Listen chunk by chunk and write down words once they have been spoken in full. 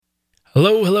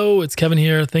Hello, it's Kevin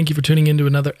here. Thank you for tuning into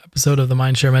another episode of the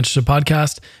Mindshare Mentorship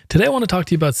Podcast. Today I want to talk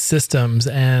to you about systems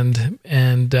and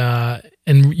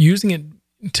using it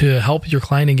to help your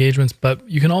client engagements, but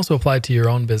you can also apply it to your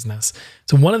own business.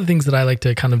 So one of the things that I like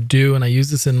to kind of do, and I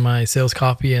use this in my sales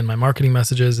copy and my marketing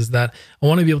messages, is that I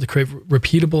want to be able to create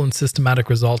repeatable and systematic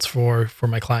results for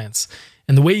my clients.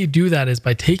 And the way you do that is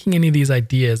by taking any of these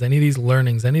ideas, any of these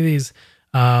learnings, any of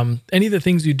the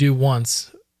things you do once.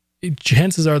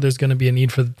 Chances are there's going to be a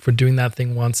need for doing that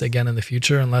thing once again in the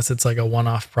future, unless it's like a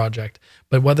one-off project.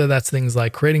 But whether that's things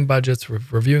like creating budgets,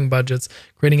 reviewing budgets,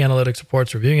 creating analytics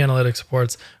reports, reviewing analytics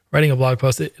reports, writing a blog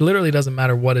post, it literally doesn't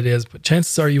matter what it is, but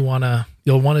chances are you'll want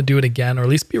to do it again, or at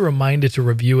least be reminded to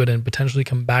review it and potentially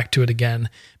come back to it again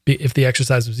if the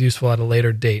exercise was useful at a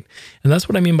later date. And that's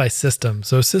what I mean by systems.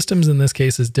 So systems in this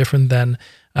case is different than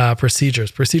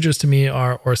procedures. Procedures to me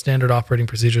or standard operating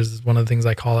procedures is one of the things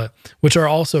I call it, which are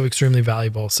also extremely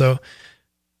valuable. So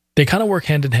they kind of work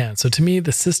hand in hand. So to me,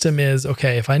 the system is,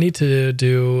 okay, if I need to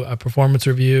do a performance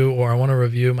review or I want to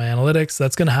review my analytics,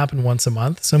 that's going to happen once a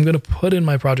month. So I'm going to put in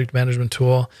my project management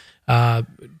tool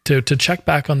to check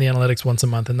back on the analytics once a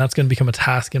month. And that's going to become a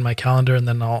task in my calendar. And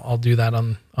then I'll do that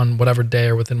on whatever day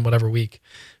or within whatever week.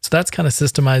 So that's kind of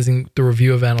systemizing the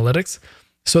review of analytics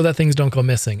so that things don't go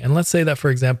missing. And let's say that,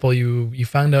 for example, you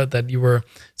found out that you were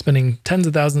spending tens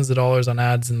of thousands of dollars on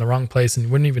ads in the wrong place and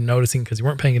you weren't even noticing because you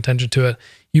weren't paying attention to it.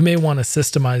 You may want to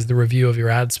systemize the review of your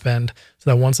ad spend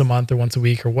so that once a month or once a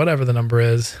week or whatever the number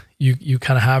is, you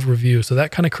kind of have review. So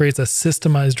that kind of creates a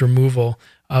systemized removal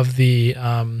of the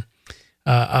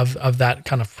of that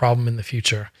kind of problem in the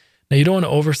future. Now, you don't want to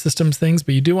over systems things,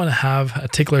 but you do want to have a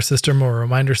tickler system or a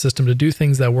reminder system to do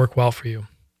things that work well for you.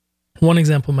 One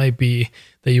example might be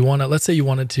that let's say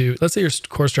your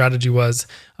core strategy was,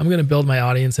 I'm going to build my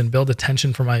audience and build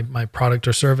attention for my product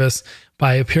or service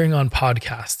by appearing on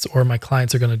podcasts, or my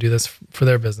clients are going to do this for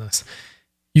their business.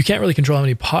 You can't really control how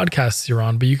many podcasts you're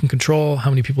on, but you can control how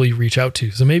many people you reach out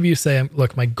to. So maybe you say,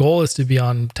 look, my goal is to be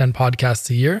on 10 podcasts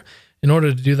a year. In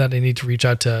order to do that, I need to reach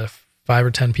out to 5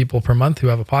 or 10 people per month who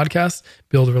have a podcast,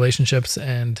 build relationships,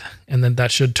 and then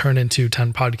that should turn into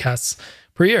 10 podcasts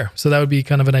per year. So that would be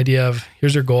kind of an idea of,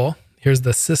 here's your goal, here's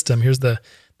the system, here's the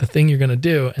thing you're going to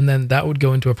do. And then that would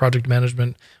go into a project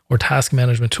management or task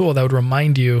management tool that would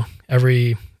remind you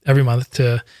every month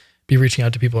to be reaching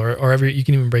out to people, or you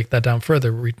can even break that down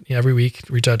further. Every week,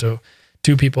 reach out to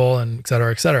 2 people, and et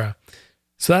cetera, et cetera.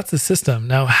 So that's the system.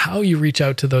 Now, how you reach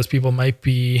out to those people might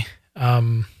be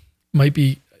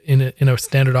in a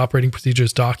standard operating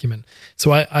procedures document.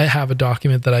 So I have a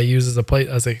document that I use as a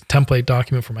template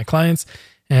document for my clients.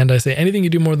 And I say anything you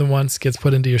do more than once gets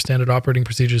put into your standard operating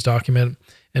procedures document.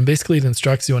 And basically it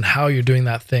instructs you on how you're doing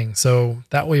that thing. So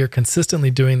that way you're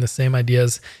consistently doing the same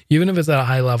ideas, even if it's at a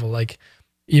high level, like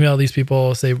email these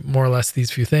people, say more or less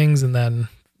these few things, and then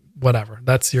whatever.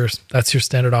 That's your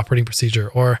standard operating procedure.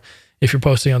 Or if you're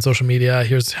posting on social media,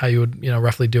 here's how you would,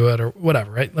 roughly do it, or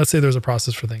whatever, right? Let's say there's a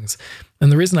process for things.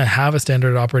 And the reason I have a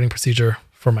standard operating procedure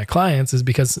for my clients is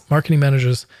because marketing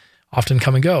managers often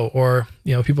come and go, or,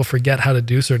 people forget how to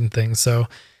do certain things. So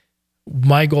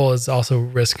my goal is also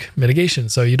risk mitigation.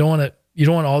 So you don't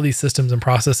want all these systems and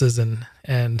processes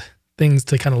and things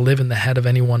to kind of live in the head of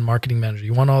any one marketing manager.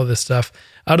 You want all of this stuff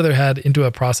out of their head into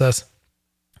a process,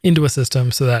 into a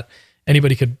system, so that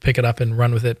anybody could pick it up and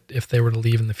run with it if they were to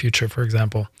leave in the future, for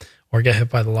example, or get hit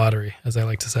by the lottery, as I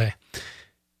like to say.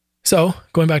 So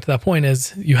going back to that point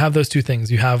is, you have those two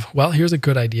things. You have, well, here's a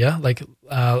good idea. Like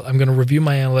I'm going to review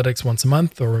my analytics once a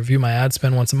month, or review my ad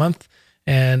spend once a month.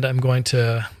 And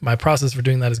my process for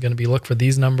doing that is going to be look for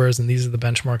these numbers, and these are the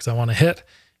benchmarks I want to hit.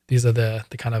 These are the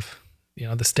kind of,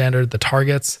 the standard, the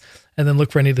targets, and then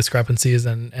look for any discrepancies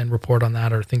and report on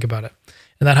that or think about it.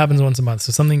 And that happens once a month.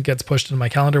 So something gets pushed into my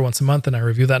calendar once a month, and I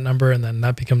review that number, and then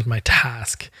that becomes my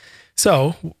task.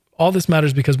 So all this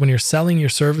matters because when you're selling your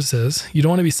services, you don't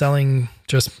want to be selling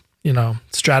just,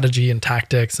 strategy and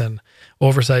tactics and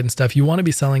oversight and stuff. You want to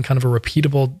be selling kind of a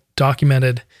repeatable,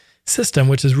 documented system,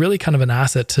 which is really kind of an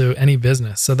asset to any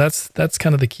business. So that's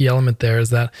kind of the key element there, is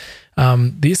that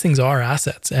these things are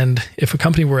assets. And if a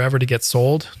company were ever to get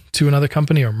sold to another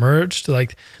company or merged,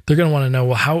 like, they're going to want to know,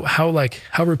 well, how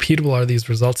repeatable are these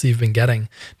results that you've been getting?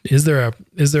 Is there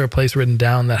a place written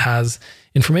down that has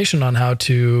information on how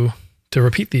to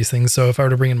repeat these things? So if I were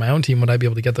to bring in my own team, would I be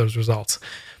able to get those results?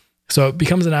 So it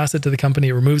becomes an asset to the company.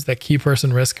 It removes that key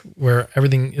person risk where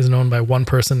everything is known by one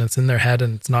person. It's in their head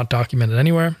and it's not documented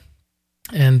anywhere.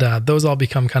 And those all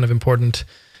become kind of important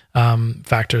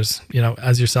factors,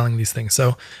 as you're selling these things.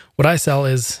 So what I sell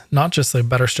is not just a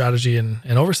better strategy and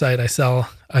oversight. I sell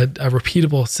a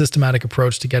repeatable, systematic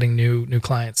approach to getting new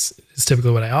clients. is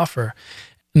typically what I offer.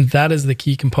 And that is the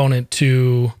key component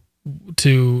to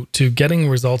getting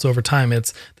results over time.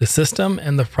 It's the system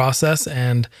and the process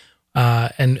and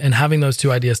having those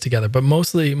two ideas together. But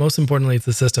most importantly, it's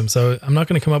the system. So I'm not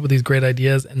going to come up with these great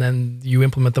ideas and then you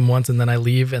implement them once and then I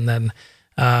leave and then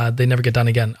they never get done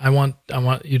again. I want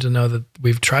you to know that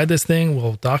we've tried this thing.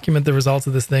 We'll document the results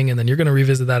of this thing, and then you're going to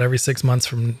revisit that every 6 months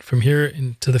from here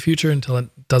into the future until it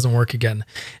doesn't work again.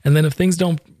 And then if things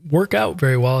don't work out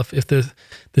very well, if the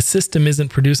system isn't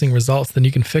producing results, then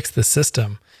you can fix the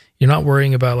system. You're not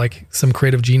worrying about like some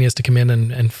creative genius to come in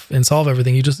and solve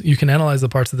everything. You can analyze the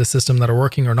parts of the system that are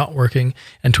working or not working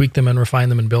and tweak them and refine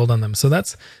them and build on them. So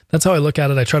that's how I look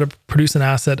at it. I try to produce an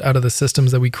asset out of the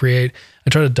systems that we create. I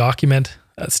try to document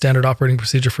a standard operating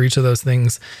procedure for each of those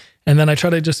things. And then I try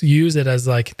to just use it as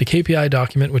like the KPI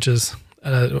document, which is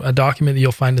a document that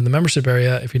you'll find in the membership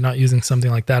area. If you're not using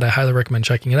something like that, I highly recommend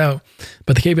checking it out.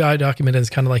 But the KPI document is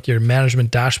kind of like your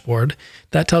management dashboard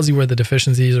that tells you where the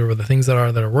deficiencies or where the things that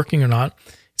are working or not.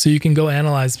 So you can go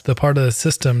analyze the part of the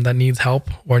system that needs help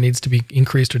or needs to be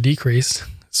increased or decreased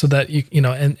so that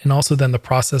and also then the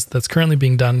process that's currently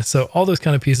being done. So all those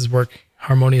kind of pieces work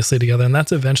harmoniously together. And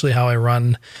that's eventually how I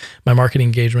run my marketing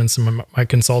engagements and my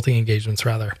consulting engagements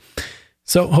rather.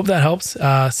 So hope that helps.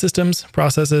 Systems,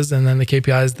 processes, and then the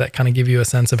KPIs that kind of give you a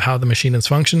sense of how the machine is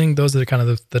functioning. Those are kind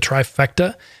of the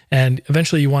trifecta. And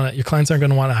eventually your clients aren't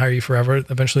going to want to hire you forever.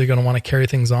 Eventually you're going to want to carry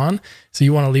things on. So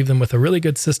you want to leave them with a really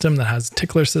good system that has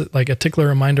a tickler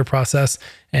reminder process,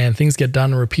 and things get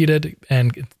done repeated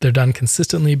and they're done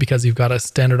consistently because you've got a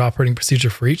standard operating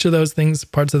procedure for each of those things,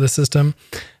 parts of the system.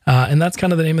 And that's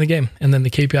kind of the name of the game. And then the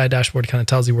KPI dashboard kind of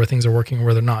tells you where things are working and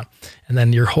where they're not. And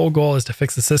then your whole goal is to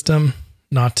fix the system,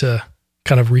 not to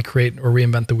kind of recreate or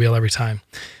reinvent the wheel every time.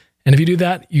 And if you do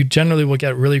that, you generally will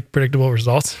get really predictable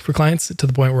results for clients to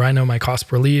the point where I know my cost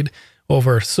per lead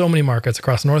over so many markets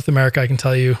across North America. I can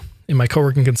tell you in my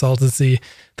co-working consultancy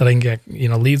that I can get,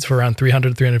 leads for around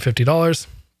 $300, $350,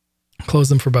 close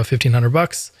them for about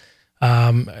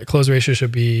 $1,500. Close ratio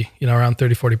should be, around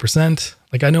 30, 40%.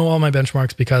 Like I know all my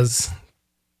benchmarks because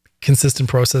consistent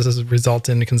processes result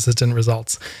in consistent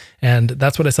results. And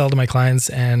that's what I sell to my clients.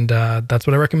 And that's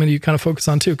what I recommend you kind of focus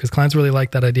on too, because clients really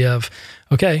like that idea of,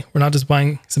 okay, we're not just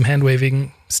buying some hand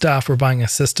waving stuff. We're buying a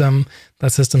system.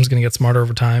 That system's going to get smarter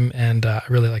over time. And I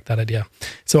really like that idea.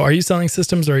 So are you selling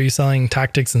systems or are you selling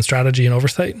tactics and strategy and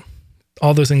oversight?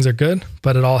 All those things are good,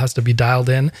 but it all has to be dialed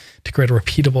in to create a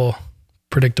repeatable,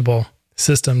 predictable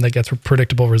system that gets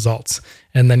predictable results.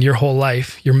 And then your whole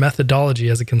life, your methodology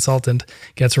as a consultant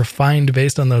gets refined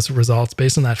based on those results,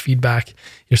 based on that feedback.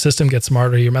 Your system gets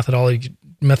smarter, your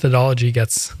methodology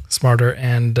gets smarter,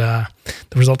 and the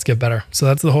results get better. So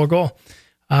that's the whole goal.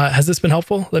 Has this been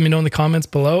helpful? Let me know in the comments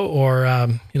below, or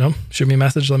shoot me a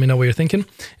message. Let me know what you're thinking.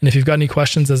 And if you've got any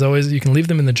questions, as always, you can leave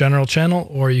them in the general channel,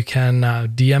 or you can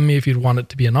DM me if you'd want it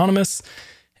to be anonymous.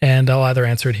 And I'll either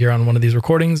answer it here on one of these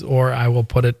recordings, or I will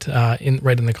put it right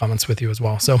in the comments with you as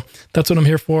well. So that's what I'm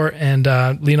here for. And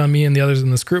lean on me and the others in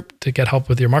this group to get help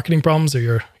with your marketing problems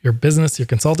or your business, your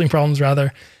consulting problems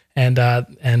rather. And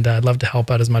I'd love to help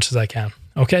out as much as I can.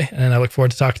 Okay. And I look forward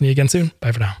to talking to you again soon.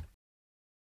 Bye for now.